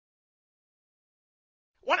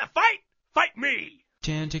Wanna fight? Fight me!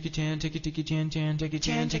 Chan, take it, chan, take it, take it, chan, chan, take it,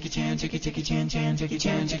 chan, take it, chan, take it, take it, chan, chan, take it,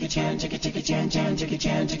 chan, take it, chan, take it, take it, chan, chan, take it,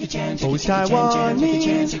 chan, take it, chan, take it, Always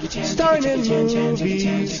Taiwanese, starring in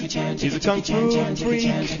movies. He's a kung fu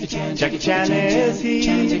freak. Jackie Chan is he.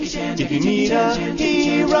 If you need a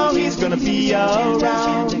hero, he's gonna be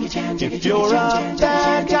around. If you're a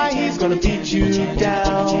bad guy, he's gonna beat you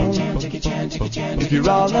down. If you're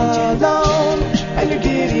all alone and you're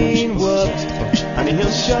getting whooped, honey, he'll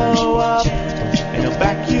show up and he'll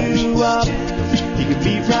back you up. He can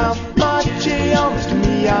beat Ralph Macchio, Mr.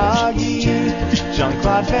 Miyagi.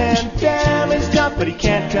 Jean-Claude Van Damme is tough, but he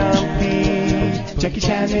can't compete. Jackie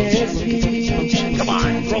Chan is he. Come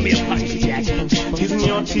on, throw me a punch, Jackie. He's in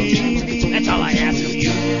your TV. That's all I ask of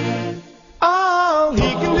you. Oh, he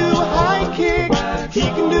can do a high kick. He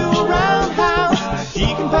can do a roundhouse. He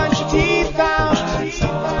can punch your teeth out.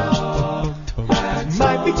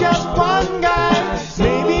 Might be just one guy,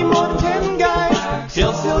 maybe more than 10 guys.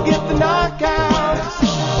 He'll still get the knockout.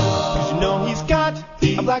 'Cause you know he's got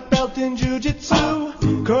a black belt in jiu-jitsu,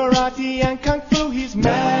 karate and kung fu. He's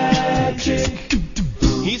magic.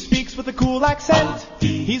 He speaks with a cool accent.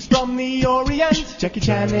 He's from the Orient. Jackie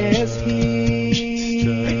Chan is he.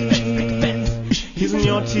 He's in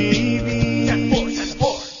your TV.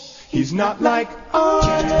 He's not like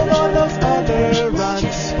Arnold or those other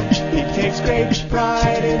runts. He takes great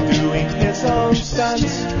pride in doing his own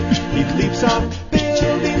stunts. He leaps off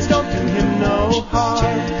buildings, don't do him no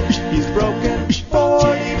harm. He's broken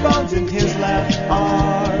 40 bones in his left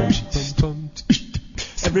arm.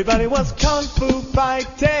 Everybody was kung fu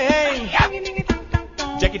fighting.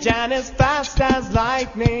 Jackie Chan is fast as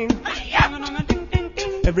lightning.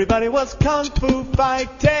 Everybody was kung fu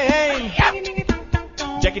fighting.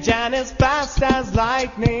 Jackie Chan is fast as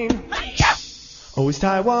lightning. Always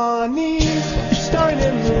Taiwanese, starring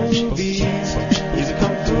in movies. He's a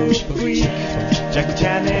kung fu freak. Jackie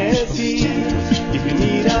Chan is he. If you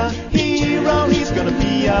need a hero, he's gonna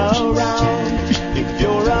be around. If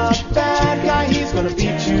you're a bad guy, he's gonna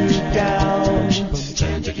beat you down.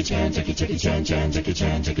 Jackie Chan, Jackie Chan, Jackie Chan, Jackie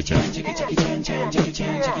Chan, Jackie Chan, Jackie Chan, Jackie Chan, Jackie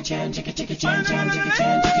Chan, Jackie Chan, Jackie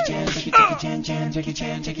Chan, Jackie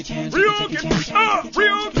Chan, Jackie Chan,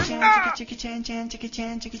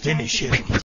 Finish him.